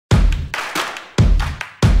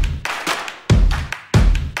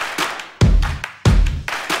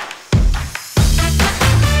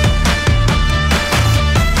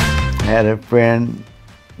had a friend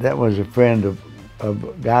that was a friend of a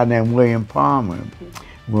guy named William Palmer.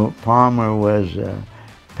 Well, Palmer was a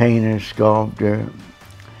painter, sculptor,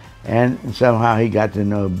 and somehow he got to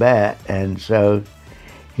know Bat, and so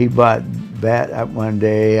he bought Bat up one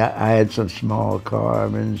day. I had some small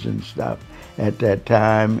carvings and stuff at that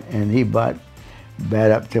time, and he bought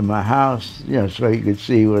Bat up to my house, you know, so he could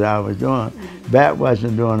see what I was doing. Bat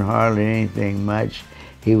wasn't doing hardly anything much.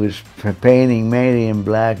 He was painting mainly in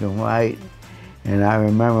black and white, and I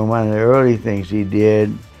remember one of the early things he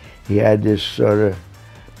did, he had this sort of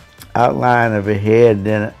outline of a head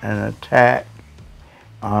and an attack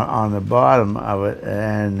on the bottom of it,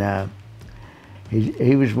 and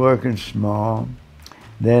he was working small.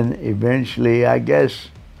 Then eventually, I guess,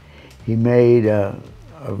 he made a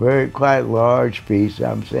quite large piece.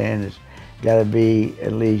 I'm saying it's got to be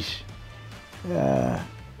at least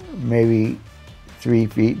maybe 3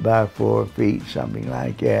 feet by 4 feet, something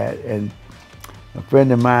like that. And a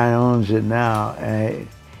friend of mine owns it now, and he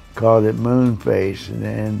called it Moonface. And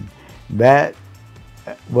then Bat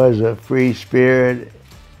was a free spirit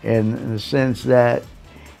in the sense that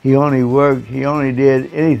he only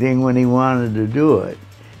did anything when he wanted to do it.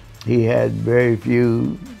 He had very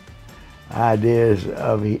few ideas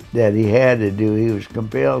that he had to do. He was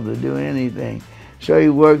compelled to do anything. So he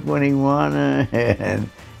worked when he wanted, and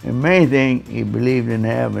the main thing, he believed in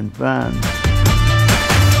having fun.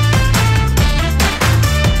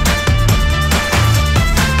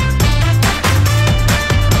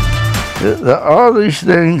 All these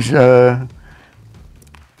things were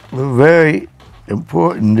very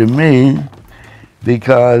important to me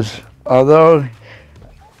because although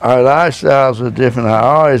our lifestyles were different, I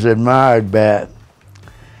always admired Bat.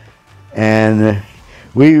 And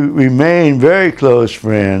we remained very close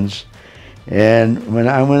friends. And when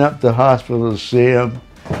I went up to the hospital to see him,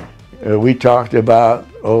 we talked about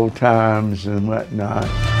old times and whatnot.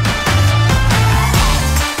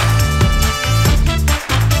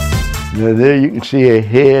 Now there you can see a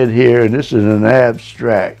head here, and this is an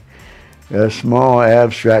abstract, a small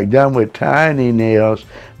abstract done with tiny nails.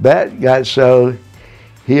 Bat got so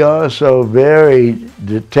he also varied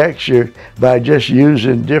the texture by just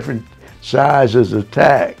using different sizes of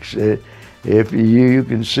tacks. If you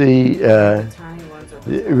can see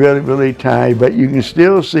really tiny, but you can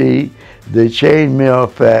still see the chainmail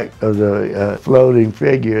effect of the floating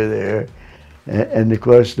figure there, and of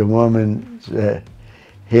course the woman's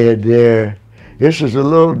head there. This is a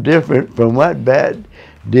little different from what Bat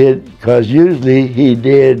did, because usually he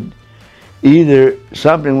did either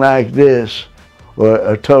something like this or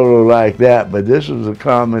a total like that, but this was a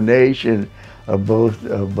combination of both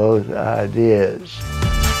ideas.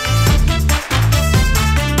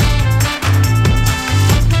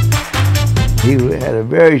 He had a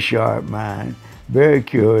very sharp mind, very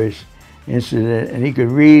curious, and he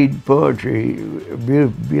could read poetry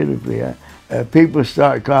beautifully. People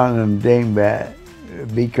start calling him Dingbat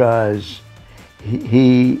because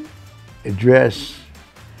he dressed,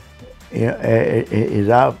 you know, his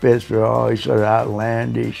outfits were always sort of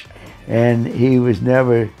outlandish, and he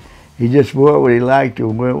just wore what he liked to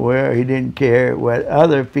wear. He didn't care what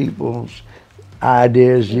other people's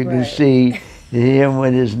ideas. You can see him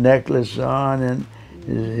with his necklace on and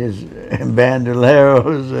his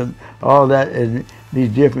bandoleros and all that, and these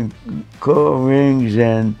different coral rings,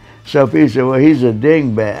 and so people said, well, he's a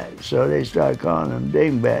dingbat, so they started calling him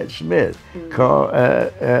Dingbat Smith.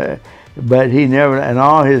 But he never, and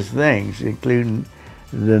all his things, including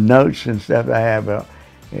the notes and stuff I have,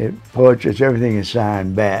 portraits, everything is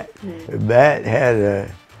signed Bat. Bat had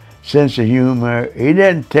a sense of humor. He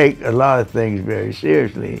didn't take a lot of things very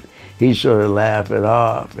seriously. He sort of laughed it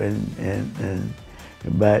off,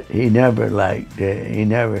 but he never he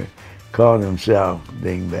never called himself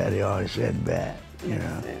Dingbat. He always said Bat, you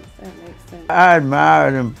know. That makes sense. I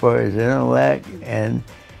admired him for his intellect, and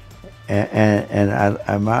I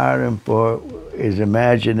admired him for his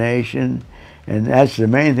imagination, and that's the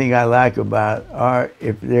main thing I like about art.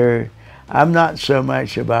 I'm not so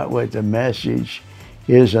much about what the message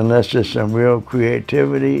is unless there's some real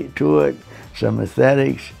creativity to it, some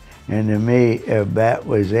aesthetics, and to me, Bat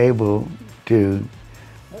was able to,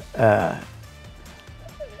 he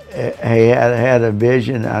had a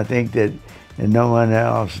vision, I think, that no one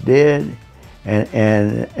else did,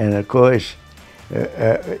 and of course,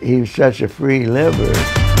 he was such a free liver.